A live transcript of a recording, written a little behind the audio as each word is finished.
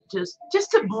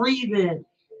to breathe in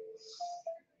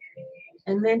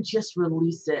and then just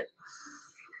release it.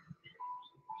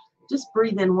 Just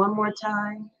breathe in one more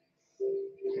time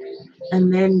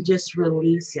and then just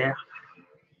release it.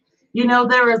 You know,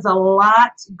 there is a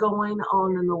lot going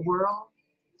on in the world,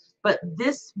 but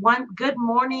this one, good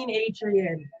morning,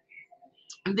 Adrian.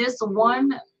 This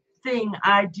one thing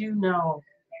I do know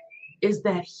is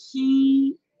that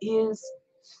he is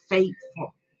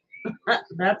faithful.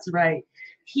 That's right.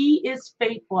 He is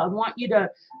faithful. I want you to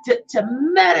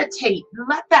meditate.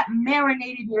 Let that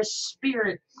marinate in your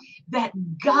spirit that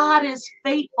God is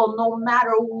faithful no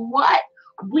matter what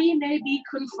we may be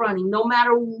confronting, no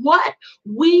matter what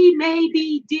we may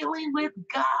be dealing with.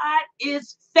 God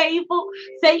is faithful.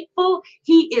 Faithful.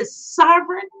 He is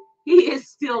sovereign. He is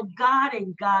still God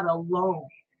and God alone.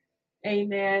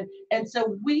 Amen. And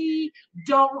so we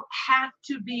don't have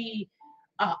to be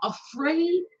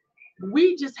afraid.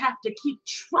 We just have to keep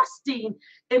trusting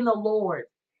in the Lord.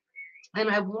 And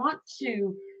I want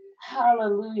to,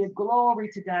 hallelujah, glory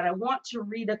to God. I want to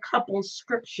read a couple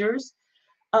scriptures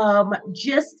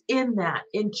just in that,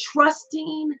 in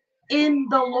trusting in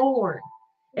the Lord.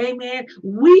 Amen.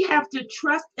 We have to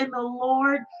trust in the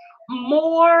Lord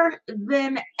more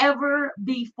than ever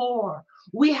before.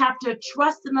 We have to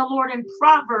trust in the Lord. In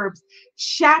Proverbs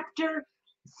chapter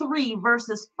 3,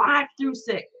 verses 5 through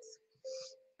 6.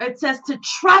 It says to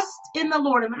trust in the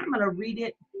Lord. And I'm going to read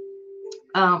it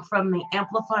from the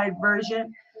Amplified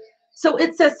Version. So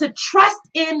it says to trust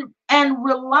in and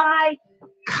rely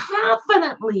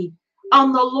confidently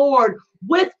on the Lord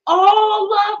with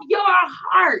all of your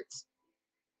heart.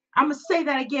 I'm going to say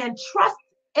that again. Trust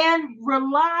in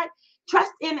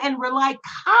and rely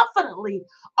confidently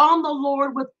on the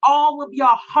Lord with all of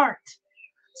your heart.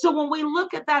 So when we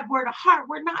look at that word heart,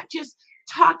 we're not just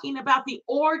talking about the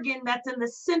organ that's in the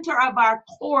center of our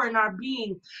core and our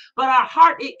being, but our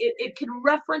heart, it can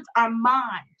reference our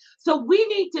mind. So we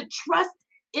need to trust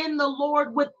in the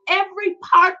Lord with every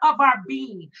part of our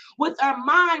being, with our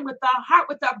mind, with our heart,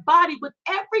 with our body, with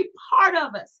every part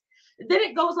of us. Then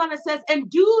it goes on and says, and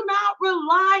do not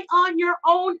rely on your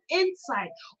own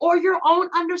insight or your own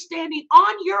understanding,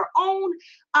 on your own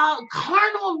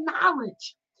carnal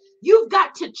knowledge. You've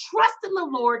got to trust in the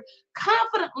Lord,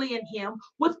 confidently in him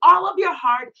with all of your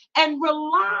heart, and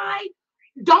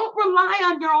don't rely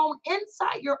on your own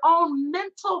insight, your own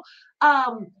mental,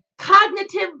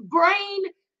 cognitive brain,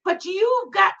 but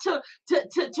you've got to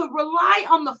rely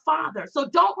on the Father. So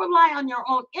don't rely on your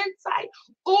own insight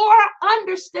or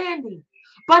understanding,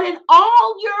 but in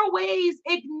all your ways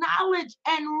acknowledge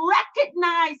and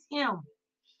recognize him,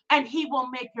 and he will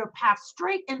make your path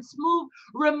straight and smooth,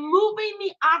 removing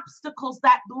the obstacles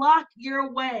that block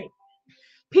your way.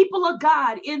 People of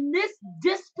God, in this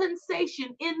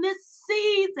dispensation, in this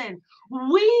season,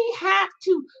 we have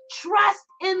to trust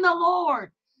in the Lord.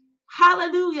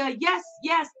 Hallelujah. Yes,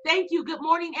 yes. Thank you. Good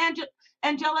morning,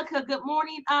 Angelica. Good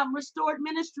morning, Restored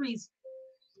Ministries.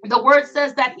 The word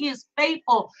says that he is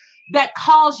faithful, that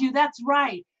calls you. That's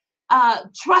right.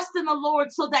 Trust in the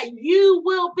Lord so that you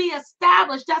will be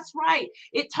established. That's right.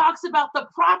 It talks about the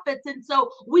prophets. And so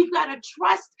we've got to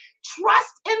trust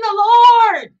in the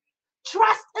Lord.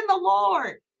 Trust in the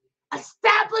Lord.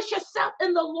 Establish yourself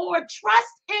in the Lord.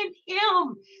 Trust in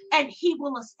him, and he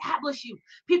will establish you.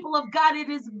 People of God, it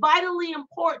is vitally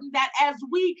important that as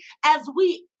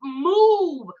we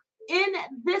move in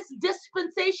this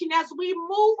dispensation, as we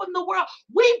move in the world,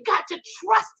 we've got to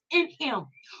trust in him.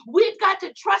 We've got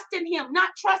to trust in him,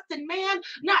 not trust in man,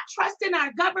 not trust in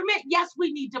our government. Yes,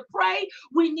 we need to pray.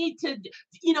 We need to,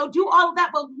 do all of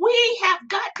that, but we have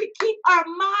got to keep our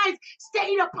minds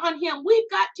stayed upon him. We've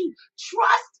got to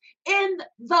trust in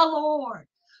the Lord.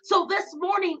 So this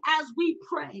morning, as we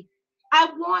pray, I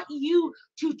want you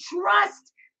to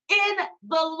trust in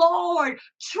the Lord.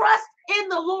 Trust in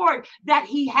the Lord that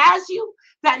he has you,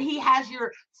 that he has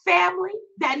your family,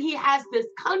 that he has this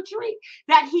country,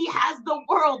 that he has the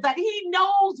world, that he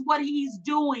knows what he's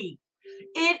doing.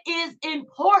 It is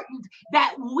important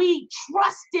that we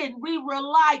trust in, we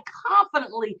rely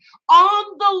confidently on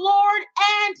the Lord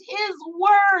and his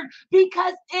word,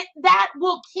 because that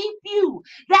will keep you,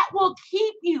 that will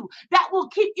keep you, that will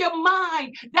keep your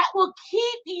mind, that will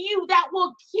keep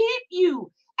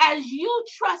you, as you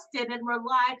trusted and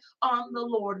relied on the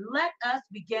Lord. Let us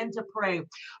begin to pray.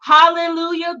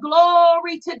 Hallelujah.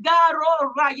 Glory to God.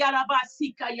 Oh,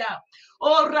 Rayarabasikaya.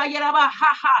 Oh,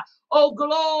 Rayarabahaha. Oh,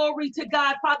 glory to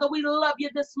God. Father, we love you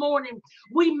this morning.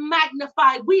 We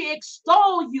magnify, we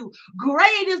extol you.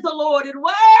 Great is the Lord and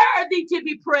worthy to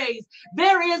be praised.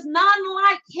 There is none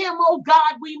like him, oh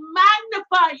God. We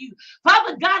magnify you.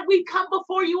 Father God, we come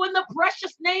before you in the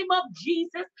precious name of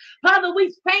Jesus. Father,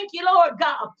 we thank you, Lord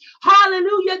God.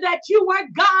 Hallelujah, that you are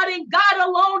God and God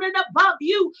alone, and above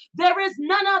you there is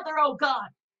none other, oh God.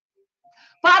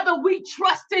 Father, we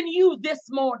trust in you this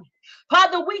morning.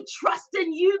 Father, we trust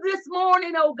in you this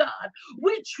morning, oh God.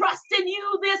 We trust in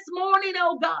you this morning,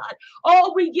 oh God.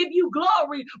 Oh, we give you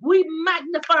glory. We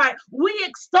magnify. We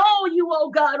extol you, oh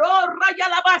God. Oh,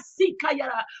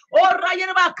 Rayalabasikayara. Oh,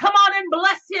 Rayalaba. Come on and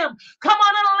bless him. Come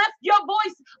on and lift your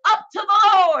voice up to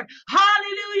the Lord.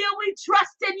 Hallelujah. We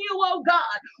trust in you, oh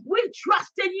God. We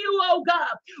trust in you, oh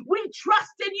God. We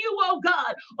trust in you, oh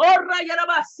God. Oh,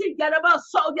 Rayalabasikayara.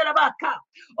 So Yarabaka.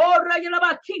 Oh,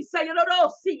 Rayalabakisa.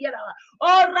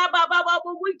 Oh,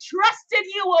 we trust in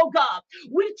you, oh God.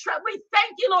 We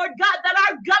thank you, Lord God, that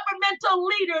our governmental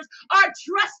leaders are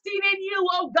trusting in you,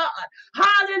 oh God.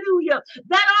 Hallelujah.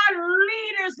 That our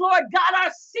leaders, Lord God,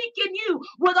 are seeking you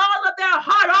with all of their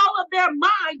heart, all of their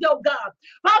mind, oh God.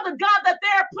 Father God, that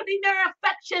they're putting their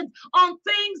affections on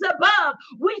things above.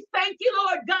 We thank you,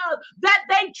 Lord God, that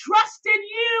they trust in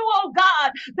you, oh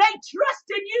God. They trust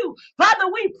in you. Father,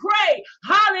 we pray,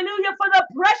 hallelujah, for the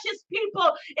precious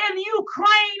people in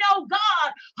Ukraine, oh God,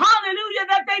 hallelujah,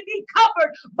 that they be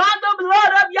covered by the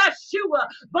blood of Yeshua,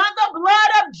 by the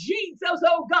blood of Jesus,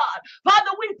 oh God.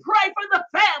 Father, we pray for the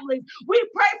families, we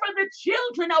pray for the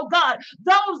children, oh God,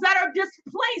 those that are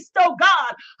displaced, oh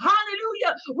God,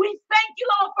 hallelujah. We thank you,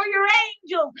 Lord, for your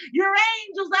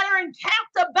angels that are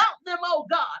encamped about them, oh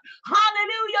God,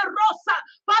 hallelujah, Rosa.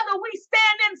 Father, we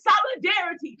stand in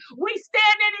solidarity, we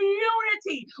stand in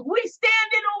unity, we stand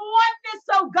in oneness,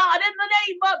 oh God, in the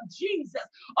name of Jesus.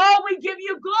 Oh, we give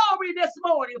you glory this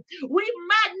morning. We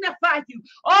magnify you.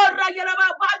 Oh,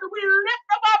 Father, we lift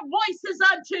up our voices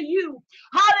unto you.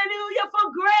 Hallelujah,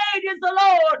 for great is the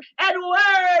Lord and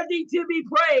worthy to be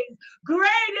praised.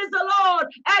 Great is the Lord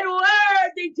and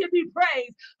worthy to be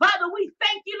praised. Father, we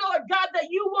thank you, Lord God, that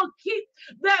you will keep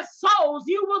their souls.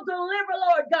 You will deliver,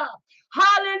 Lord God.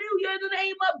 Hallelujah, in the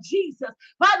name of Jesus.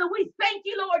 Father, we thank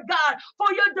you, Lord God,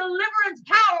 for your deliverance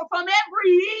power from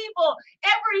every evil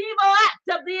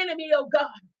act of the enemy, oh God.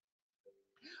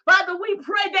 Father, we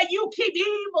pray that you keep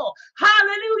evil,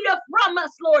 hallelujah, from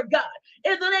us, Lord God,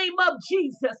 in the name of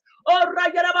Jesus. Oh,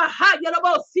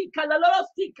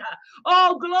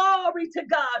 oh, glory to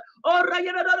God.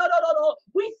 Oh,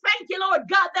 we thank you, Lord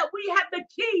God, that we have the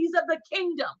keys of the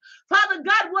kingdom. Father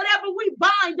God, whatever we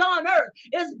bind on earth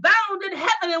is bound in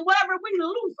heaven, and whatever we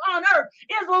loose on earth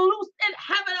is loosed in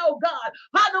heaven, oh God.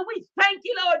 Father, we thank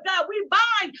you, Lord God. We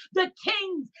bind the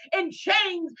kings in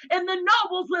chains and the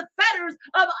nobles with fetters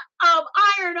of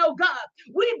iron, oh God.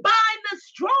 We bind the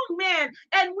strong man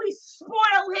and we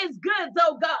spoil his goods,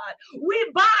 oh God.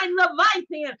 We bind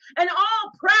Leviathan and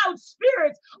all proud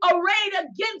spirits arrayed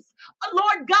against,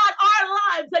 Lord God, our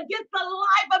lives, against the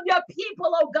life of your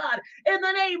people, oh God, in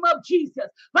the name of Jesus.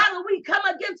 Father, we come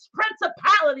against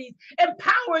principalities and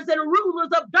powers and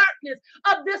rulers of darkness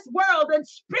of this world and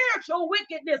spiritual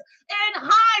wickedness in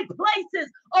high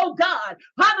places, oh God.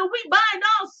 Father, we bind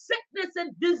all sickness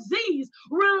and disease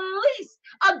released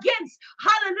against,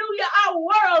 hallelujah, our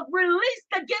world, released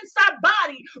against our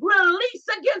body, released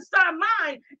against our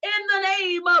mind, in the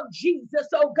name of Jesus,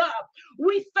 oh God.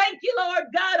 We thank you, Lord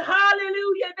God,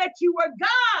 hallelujah, that you are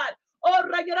God.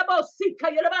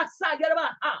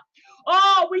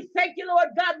 Oh, we thank you, Lord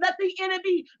God. Let the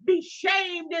enemy be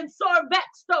shamed and sore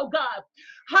vexed, oh God.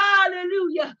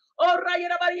 Hallelujah. Oh,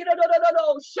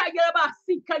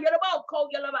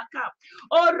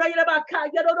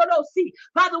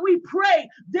 Father, we pray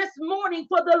this morning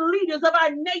for the leaders of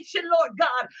our nation, Lord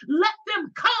God. Let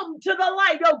them come to the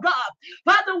light, oh God.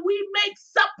 Father, we make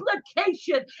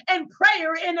supplication and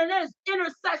prayer in an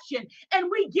intercession, and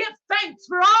we give thanks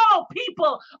for all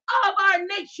people of our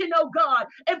nation, oh God,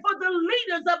 and for the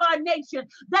leaders of our nation,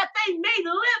 that they may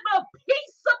live a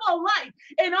peaceable life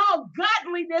in all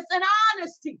godliness and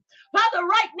honesty. Father,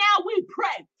 right now we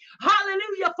pray,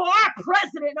 hallelujah, for our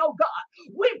president, oh God.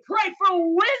 We pray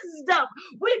for wisdom.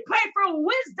 We pray for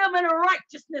wisdom and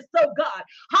righteousness, oh God.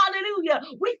 Hallelujah.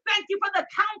 We thank you for the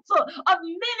counsel of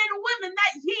men and women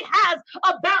that he has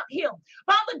about him.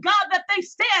 Father God, that they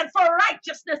stand for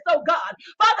righteousness, oh God.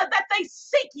 Father, that they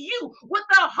seek you with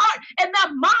their heart and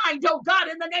their mind mind, oh God,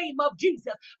 in the name of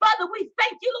Jesus. Father, we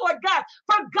thank you, Lord God,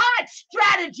 for God's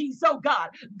strategies, oh God.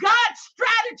 God's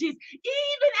strategies,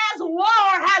 even as war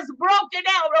has broken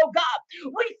out, oh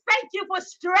God. We thank you for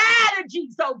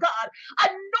strategies, oh God.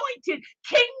 Anointed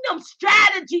kingdom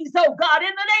strategies, oh God,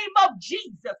 in the name of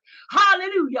Jesus.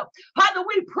 Hallelujah. Father,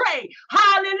 we pray,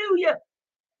 hallelujah,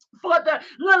 for the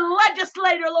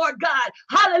legislator, Lord God.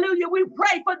 Hallelujah. We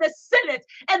pray for the Senate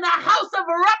and the House of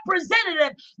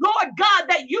Representatives, Lord God,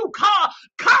 that you cause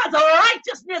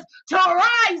righteousness to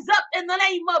rise up in the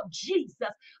name of Jesus.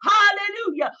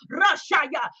 Hallelujah.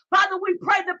 Rashaya. Father, we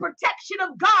pray the protection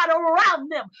of God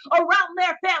around them, around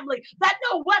their family, that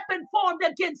no weapon formed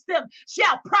against them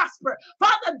shall prosper.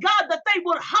 Father God, that they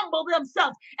would humble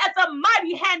themselves at the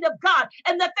mighty hand of God,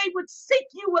 and that they would seek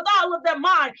you with all of their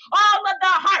mind, all of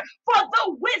their heart, for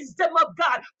the wisdom of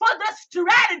God, for the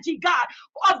strategy, God,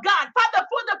 of God, Father,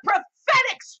 for the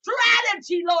prophetic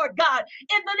strategy, Lord God,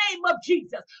 in the name of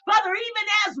Jesus. Father, even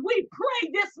as we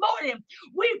pray this morning,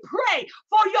 we pray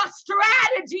for your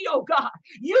strategy, oh God.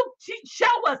 You show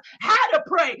us how to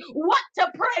pray, what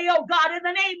to pray, oh God, in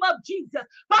the name of Jesus.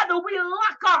 Father, we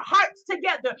lock our hearts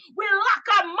together. We lock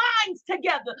our minds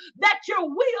together, that your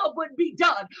will would be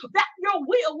done, that your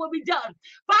will will be done.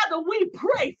 Father, we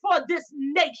pray for this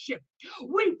nation.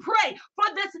 We pray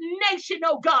for this nation,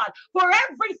 oh God, for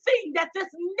everything that this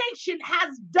nation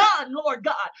has done, Lord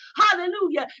God.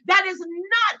 Hallelujah. That is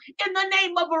not in the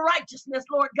name of righteousness,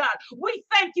 Lord God. We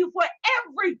thank you for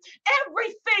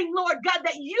everything, Lord God,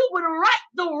 that you would right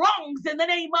the wrongs in the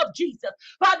name of Jesus.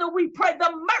 Father, we pray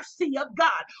the mercy of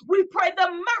God. We pray the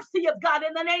mercy of God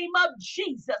in the name of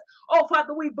Jesus. Oh,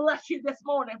 Father, we bless you this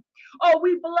morning. Oh,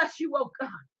 we bless you, oh God.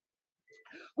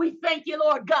 We thank you,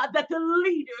 Lord God, that the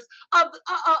leaders of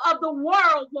the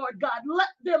world, Lord God, let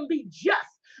them be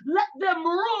just. Let them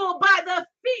rule by the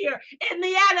fear in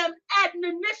the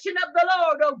admonition of the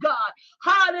Lord, oh God.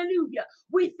 Hallelujah.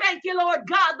 We thank you, Lord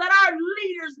God, that our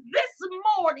leaders this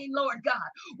morning, Lord God,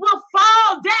 will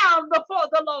fall down before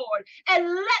the Lord and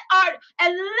let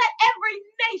every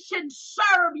nation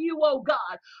serve you, oh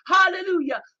God.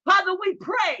 Hallelujah. Father, we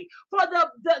pray for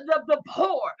the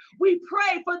poor. We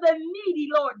pray for the needy,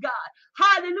 Lord God.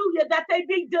 Hallelujah. That they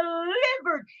be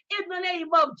delivered in the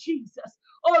name of Jesus.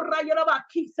 Let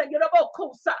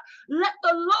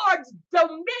the Lord's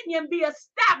dominion be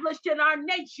established in our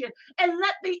nation, and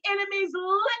let the enemies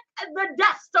lick the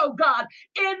dust, oh God,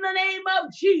 in the name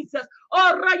of Jesus.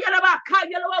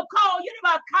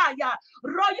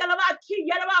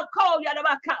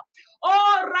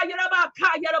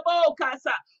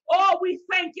 Oh, we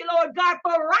thank you, Lord God,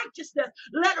 for righteousness.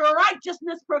 Let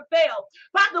righteousness prevail.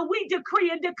 Father, we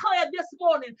decree and declare this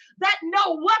morning that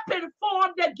no weapon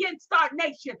formed against our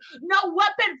nation, no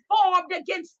weapon formed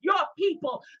against your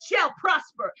people shall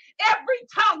prosper. Every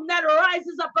tongue that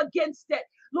rises up against it,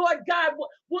 Lord God,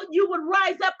 you would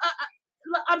rise up.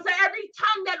 Every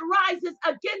tongue that rises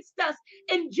against us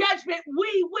in judgment,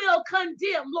 we will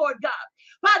condemn, Lord God.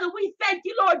 Father, we thank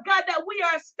you, Lord God, that we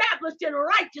are established in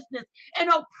righteousness and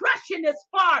oppression is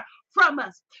far from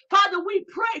us. Father, we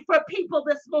pray for people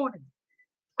this morning.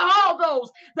 All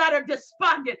those that are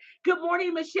despondent. Good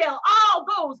morning, Michelle. All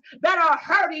those that are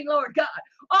hurting, Lord God.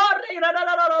 All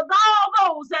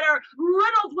those that are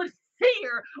riddled with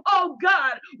fear, oh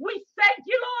God. We thank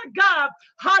you, Lord God.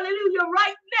 Hallelujah.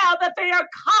 Right now that they are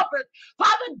covered.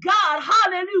 Father God,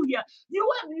 hallelujah. You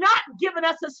have not given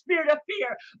us a spirit of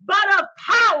fear, but of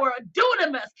power,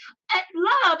 dunamis, and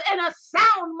love, and a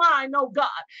sound mind, oh God.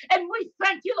 And we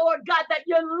thank you, Lord God, that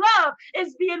your love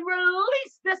is being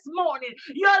released this morning.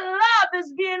 Your love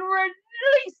is being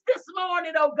released this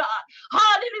morning, oh God.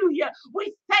 Hallelujah.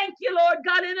 We thank you, Lord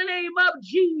God, in the name of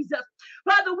Jesus.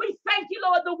 Father, we thank you,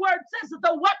 Lord. The word says that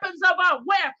the weapons of our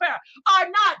warfare are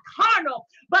not carnal,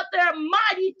 but they're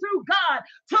mighty through God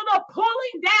to the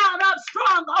pulling down of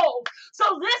strongholds.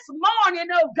 So this morning,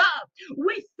 oh God,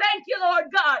 we thank you, Lord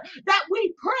God, that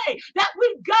we pray, that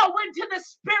we go into the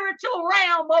spiritual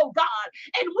realm, oh God,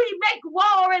 and we make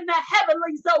war in the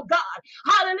heavenlies, oh God.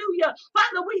 Hallelujah.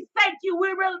 Father, we thank you. We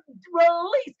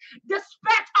release,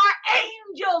 dispatch our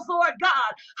angels, Lord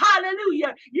God.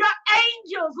 Hallelujah. Your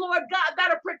angels, Lord God,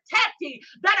 that are protecting,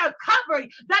 that are covering,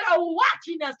 that are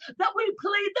watching us, that we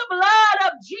plead the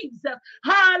blood of Jesus.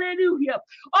 Hallelujah.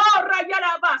 Oh,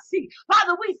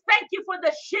 Father, we thank you for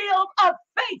the shield of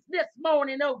faith this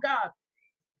morning, oh God.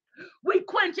 We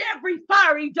quench every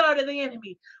fiery dart of the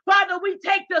enemy. Father, we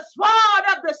take the sword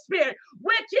of the Spirit,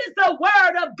 which is the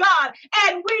word of God,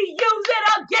 and we use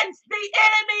it against the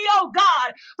enemy, oh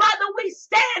God. Father, we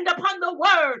stand upon the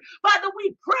word. Father,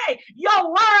 we pray your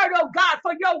word, oh God,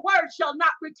 for your word shall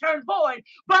not return void,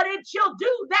 but it shall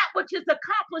do that which is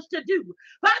accomplished to do.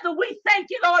 Father, we thank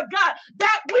you, Lord God,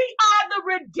 that we are the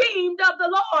redeemed of the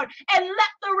Lord, and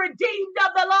let the redeemed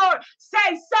of the Lord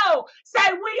say so.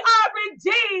 Say, we are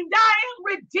redeemed. I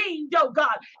am redeemed, oh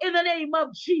God, in the name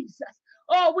of Jesus.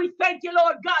 Oh, we thank you,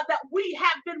 Lord God, that we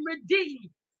have been redeemed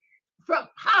from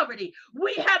poverty.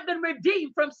 We have been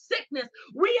redeemed from sickness.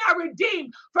 We are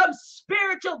redeemed from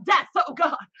spiritual death, oh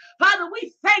God. Father,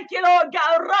 we thank you, Lord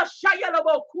God.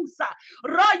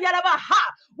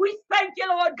 We thank you,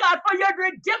 Lord God, for your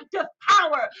redemptive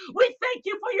power. We thank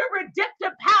you for your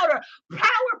redemptive power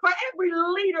for every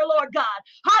leader, Lord God.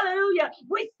 Hallelujah.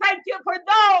 We thank you for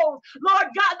those, Lord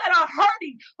God, that are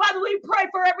hurting. Father, we pray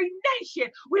for every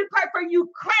nation. We pray for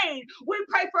Ukraine. We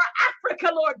pray for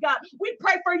Africa, Lord God. We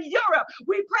pray for Europe.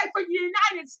 We pray for the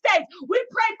United States. We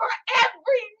pray for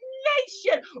every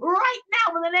nation right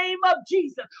now in the name of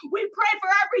Jesus. We pray for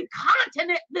every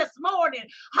continent this morning.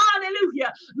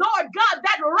 Hallelujah. Lord God,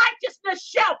 that righteousness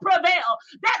shall prevail.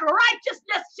 That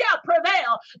righteousness shall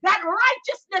prevail. That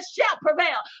righteousness shall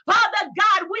prevail. Father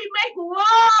God, we make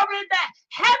war in the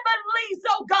heavenlies,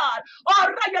 oh God.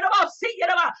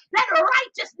 That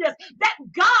righteousness, that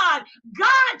God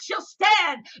shall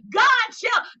stand. God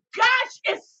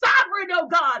is sovereign, oh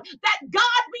God. That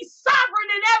God be sovereign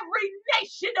in every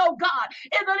nation, oh God,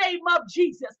 in the name of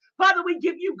Jesus. Father, we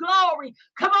give you glory.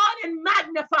 Come on and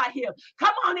magnify him.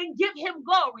 Come on and give him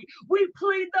glory. We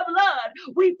plead the blood.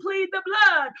 We plead the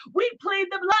blood. We plead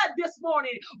the blood this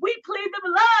morning. We plead the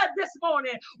blood this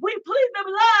morning. We plead the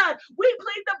blood. We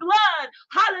plead the blood.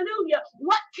 Hallelujah.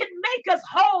 What can make us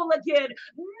whole again?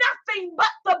 Nothing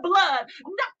but the blood.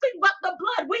 Nothing but the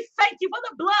blood. We thank you for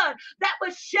the blood that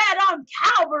was shed on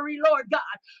Calvary, Lord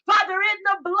God. Father, in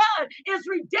the blood is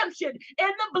redemption.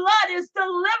 In the blood is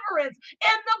deliverance.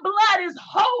 In the blood is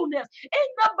wholeness. In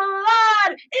the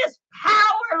blood is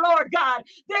power, Lord God.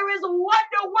 There is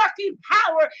wonder working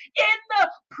power in the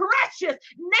precious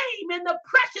name, in the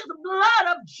precious blood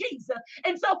of Jesus.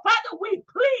 And so, Father, we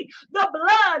plead the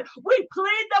blood. We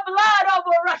plead the blood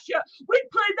over Russia. We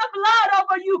plead the blood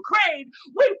over Ukraine.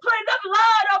 We plead the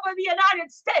blood over the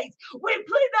United States. We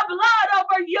plead the blood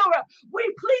over Europe. We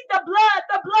plead the blood,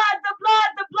 the blood, the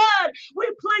blood, the blood. We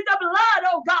plead the blood,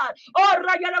 oh God.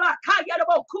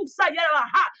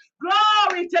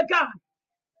 Glory to God.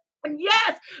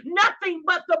 Yes, nothing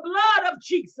but the blood of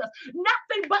Jesus.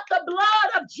 Nothing but the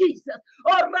blood of Jesus.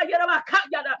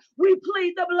 We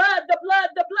plead the blood, the blood,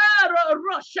 the blood.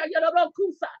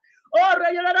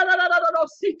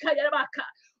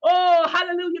 Oh,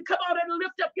 hallelujah. Come on and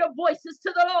lift up your voices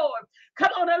to the Lord.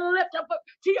 Come on and lift up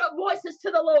to your voices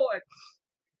to the Lord.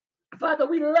 Father,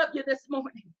 we love you this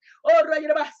morning.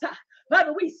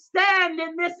 Father, we stand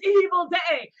in this evil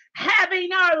day, having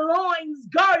our loins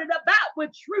girded about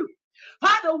with truth.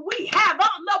 Father, we have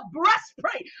on the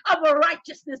breastplate of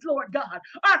righteousness, Lord God.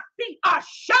 Our feet are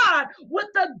shod with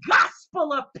the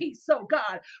gospel of peace, oh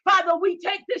God. Father, we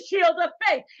take the shield of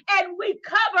faith and we're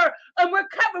covered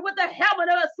with the helmet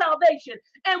of salvation.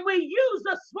 And we use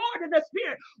the sword of the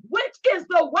Spirit, which is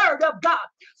the word of God.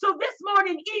 So this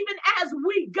morning, even as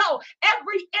we go,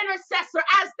 every intercessor,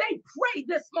 as they pray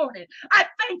this morning, I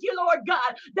thank you, Lord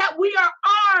God, that we are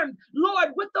armed, Lord,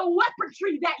 with the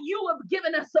weaponry that you have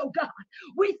given us, oh God.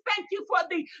 We thank you for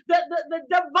the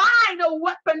divine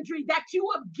weaponry that you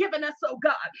have given us, oh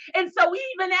God. And so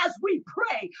even as we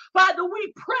pray, Father,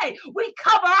 we pray, we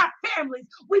cover our families,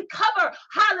 we cover,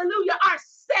 hallelujah,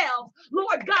 ourselves,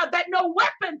 Lord God, that no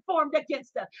weapon formed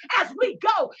against us as we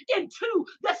go into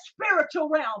the spiritual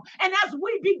realm and as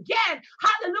we begin,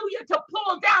 hallelujah, to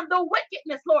pull down the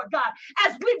wickedness, Lord God,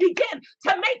 as we begin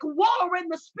to make war in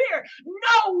the spirit.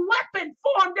 No weapon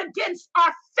formed against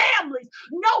our families,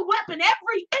 no weapon.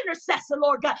 Every intercessor,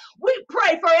 Lord God, we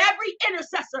pray for every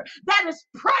intercessor that is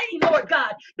praying, Lord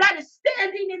God, that is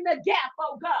standing in the gap,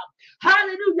 oh God,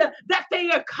 hallelujah, that they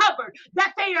are covered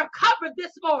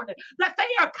this morning, that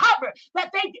they are covered,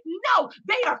 that they know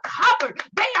they are covered,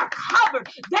 they are covered,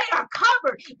 they are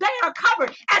covered, they are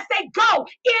covered as they go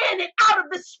in and out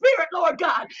of the spirit, Lord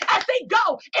God, as they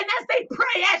go and as they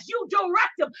pray, as you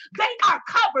direct them, they are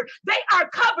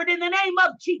covered in the name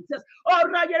of Jesus.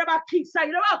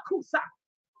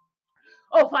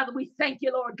 Oh, Father, we thank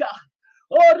you, Lord God.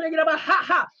 Oh,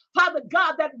 Father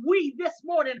God, that we this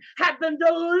morning have been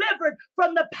delivered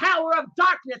from the power of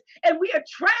darkness and we are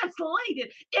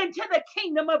translated into the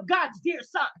kingdom of God's dear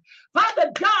Son.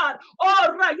 Father God,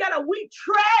 all right, we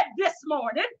tread this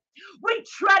morning. We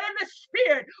tread in the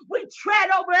spirit. We tread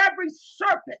over every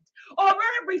serpent, over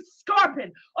every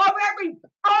scorpion, over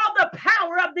all the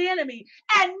power of the enemy,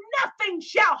 and nothing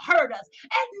shall hurt us.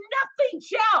 And nothing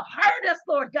shall hurt us,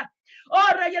 Lord God.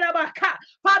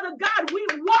 Father God, we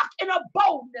walk in a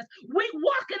boldness. We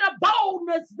walk in a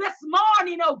boldness this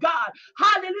morning, oh God.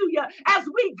 Hallelujah. As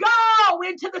we go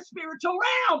into the spiritual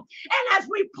realm and as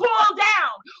we pull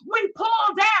down, we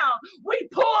pull down, we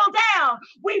pull down,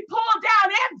 we pull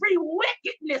down every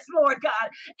wickedness, Lord God,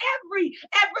 every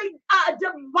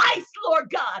device, Lord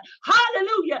God,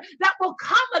 hallelujah, that will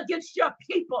come against your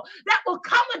people, that will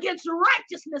come against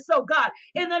righteousness, oh God,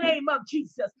 in the name of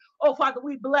Jesus. Oh Father,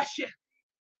 we bless you.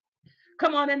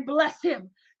 Come on and bless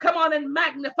him. Come on and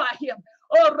magnify him.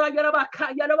 Oh,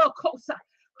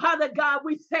 Father God,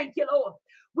 we thank you, Lord.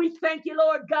 We thank you,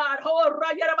 Lord God. Oh,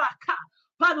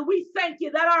 Father, we thank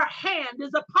you that our hand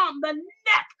is upon the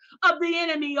neck of the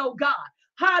enemy, oh God.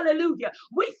 Hallelujah.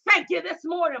 We thank you this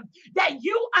morning that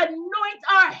you anoint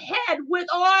our head with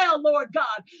oil, Lord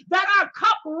God, that our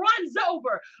cup runs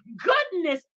over.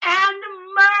 Goodness and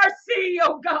mercy,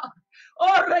 oh God.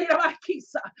 Oh,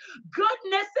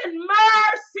 goodness and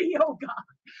mercy, oh God.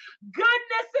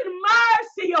 Goodness and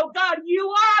mercy, oh God. You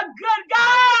are a good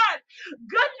God.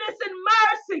 Goodness and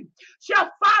mercy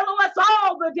shall follow us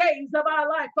all the days of our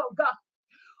life, oh God.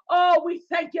 Oh, we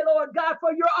thank you, Lord God,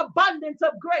 for your abundance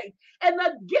of grace and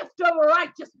the gift of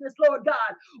righteousness, Lord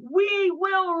God. We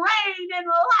will reign in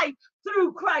life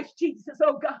through Christ Jesus,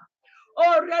 oh God.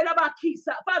 Oh,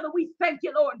 Father, we thank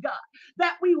you, Lord God,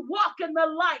 that we walk in the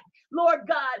light, Lord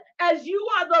God, as you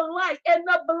are the light, and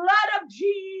the blood of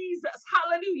Jesus,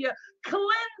 hallelujah,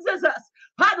 cleanses us.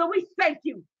 Father, we thank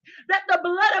you that the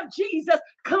blood of Jesus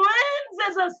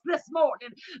cleanses us this morning,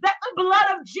 that the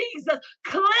blood of Jesus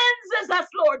cleanses us,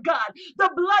 Lord God. The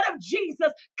blood of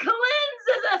Jesus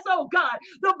cleanses us, oh God.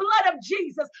 The blood of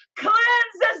Jesus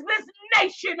cleanses this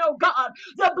nation, oh God.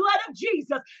 The blood of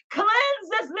Jesus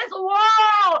cleanses this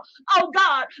world, oh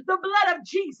God. The blood of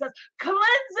Jesus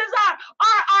cleanses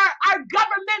our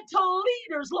governmental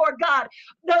leaders, Lord God.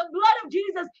 The blood of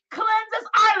Jesus cleanses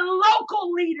our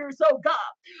local leaders, oh God.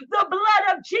 The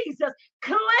blood of Jesus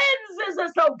cleanses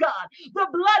us, oh God. The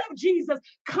blood of Jesus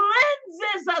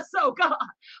cleanses us, oh God.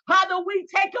 Father, we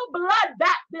take a blood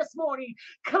back this morning.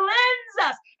 Cleanse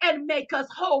us and make us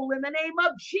whole in the name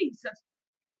of Jesus.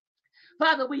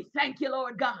 Father, we thank you,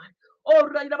 Lord God.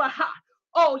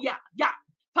 Oh, yeah.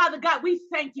 Father God, we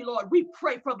thank you, Lord. We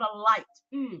pray for the light.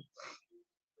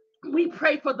 We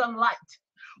pray for the light.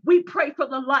 We pray for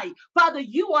the light. Father,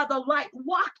 you are the light.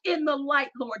 Walk in the light,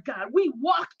 Lord God. We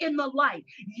walk in the light.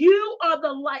 You are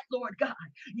the light, Lord God.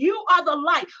 You are the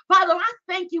light. Father, I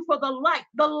thank you for the light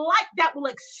that will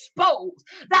expose,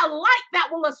 that light that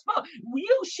will expose.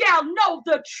 You shall know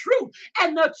the truth,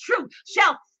 and the truth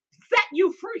shall set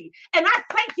you free. And I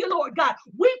thank you, Lord God.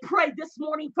 We pray this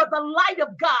morning for the light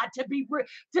of God to be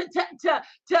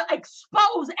to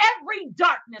expose every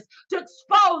darkness, to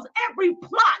expose every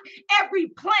plot, every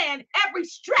plan, every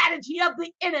strategy of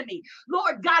the enemy.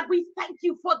 Lord God, we thank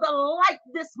you for the light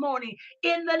this morning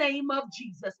in the name of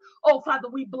Jesus. Oh, Father,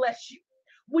 we bless you.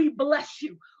 We bless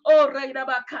you. Oh,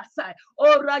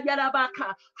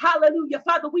 hallelujah.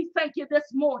 Father, we thank you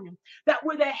this morning that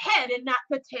we're the head and not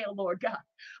the tail, Lord God.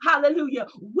 Hallelujah.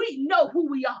 We know who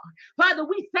we are. Father,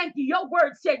 we thank you. Your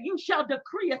word said you shall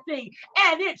decree a thing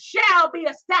and it shall be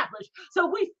established. So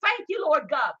we thank you, Lord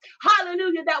God.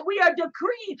 Hallelujah. That we are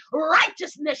decreeing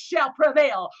righteousness shall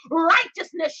prevail.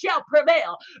 Righteousness shall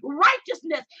prevail.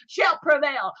 Righteousness shall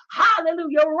prevail.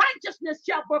 Hallelujah. Righteousness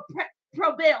shall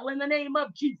prevail in the name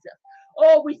of Jesus.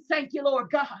 Oh, we thank you,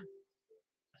 Lord God.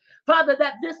 Father,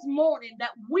 that this morning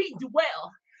that we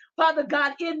dwell, Father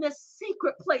God, in the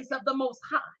secret place of the Most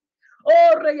High.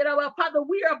 Oh, Father,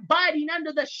 we are abiding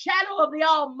under the shadow of the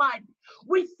Almighty.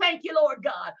 We thank you, Lord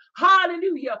God.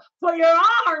 Hallelujah. For your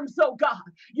arms, oh God.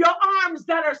 Your arms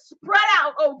that are spread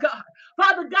out, oh God.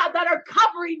 Father God, that are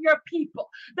covering your people.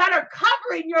 That are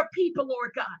covering your people,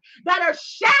 Lord God. That are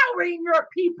showering your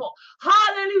people.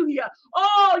 Hallelujah.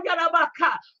 Oh,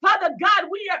 Yarabaka. Father God,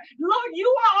 Lord,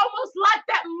 you are almost like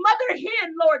that mother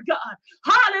hen, Lord God.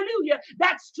 Hallelujah.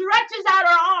 That stretches out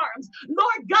her arms,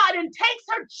 Lord God, and takes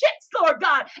her chicks, Lord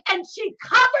God, and she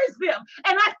covers them.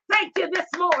 And I thank you this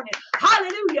morning.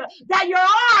 Hallelujah. That your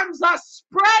arms are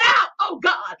spread out, oh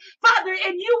God. Father,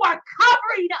 and you are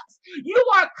covering us. You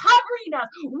are covering us.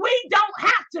 We don't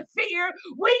have to fear.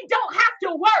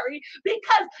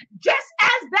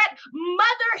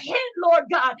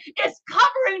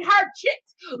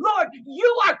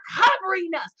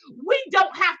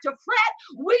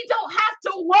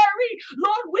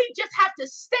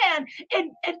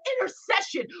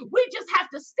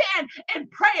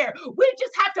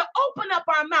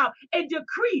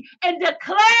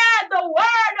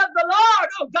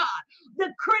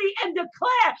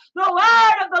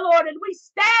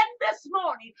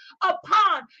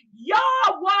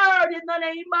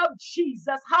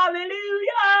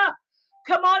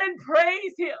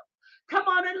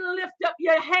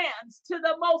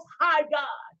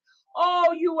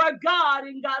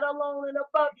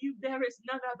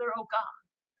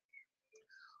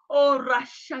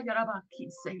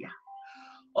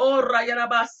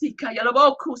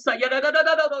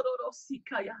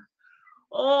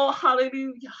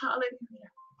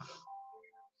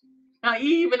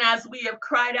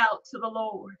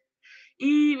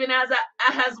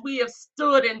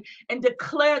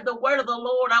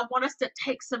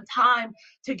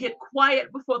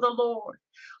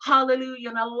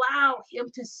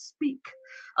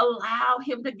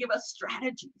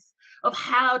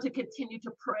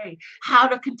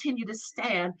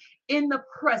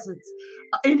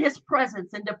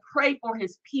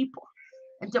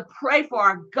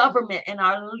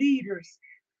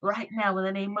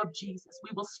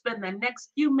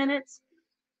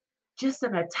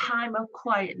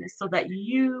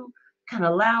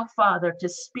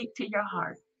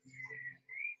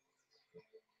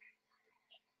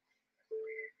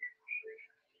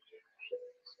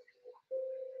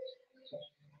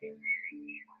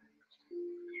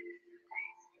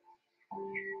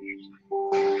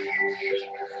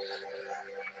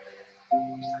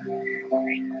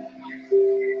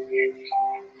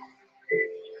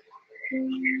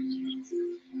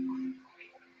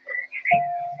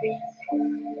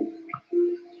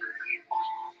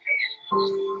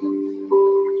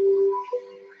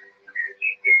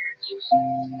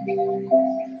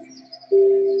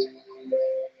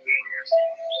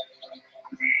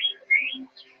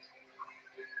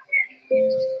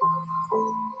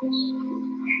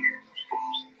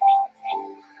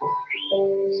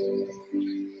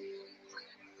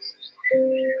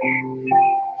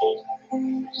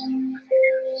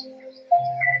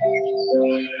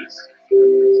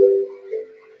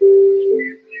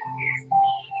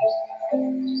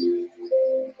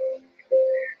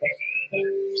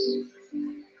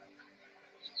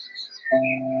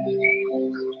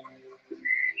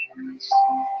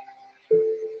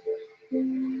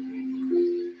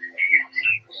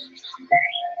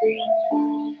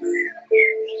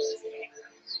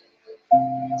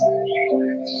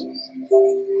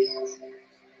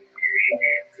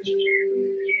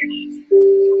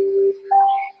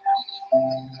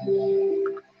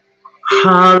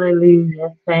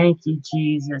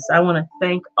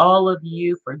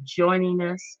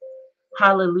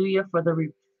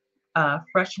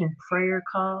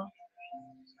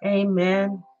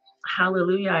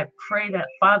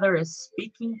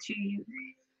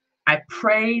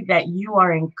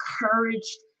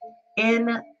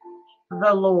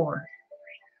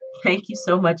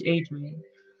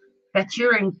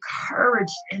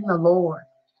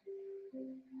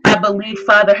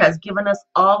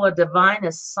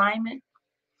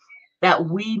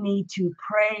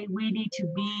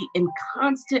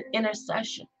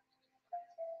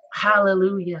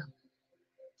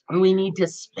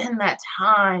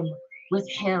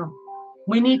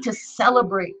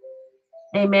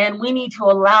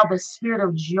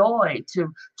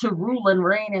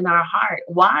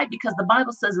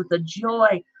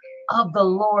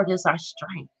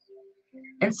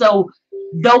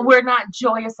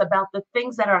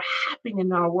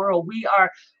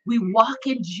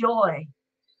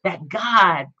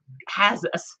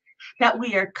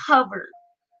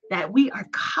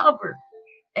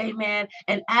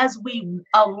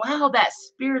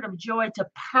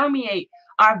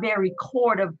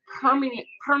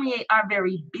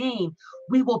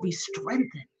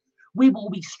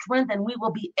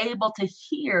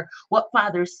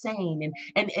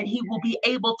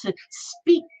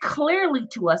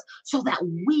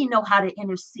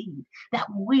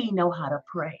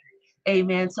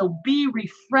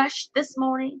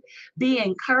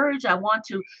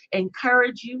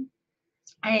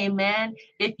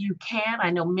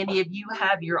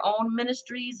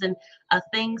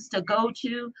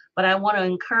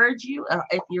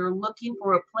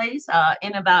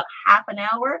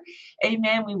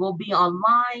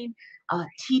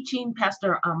 teaching,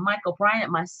 Pastor Michael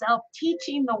Bryant, myself,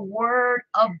 teaching the word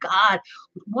of God,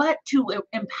 what to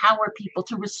empower people,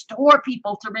 to restore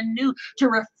people, to renew, to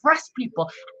refresh people.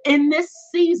 In this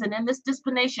season, in this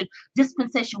dispensation,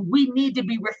 we need to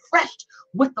be refreshed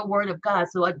with the word of God.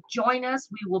 So join us.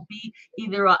 We will be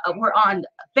either, we're on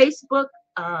Facebook,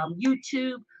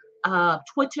 YouTube,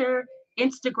 Twitter,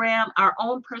 Instagram, our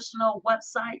own personal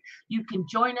website. You can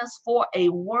join us for a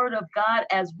word of God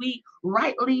as we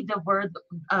rightly divide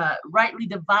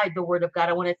the word of God.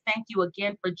 I want to thank you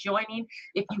again for joining.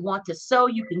 If you want to sow,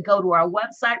 you can go to our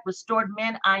website,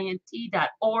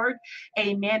 restoredmenint.org.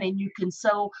 Amen. And you can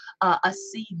sow a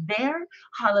seed there.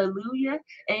 Hallelujah.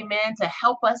 Amen. To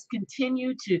help us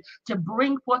continue to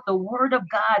bring forth the word of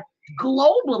God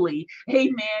globally,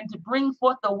 amen, to bring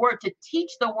forth the word, to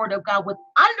teach the word of God with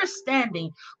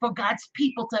understanding for God's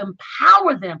people, to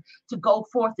empower them to go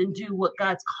forth and do what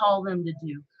God's called them to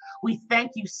do. We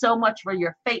thank you so much for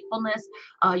your faithfulness,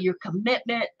 your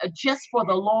commitment just for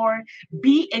the Lord.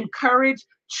 Be encouraged.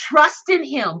 Trust in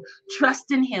him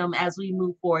as we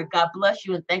move forward. God bless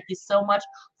you, and thank you so much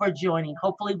for joining.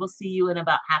 Hopefully we'll see you in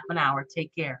about half an hour.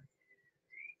 Take care.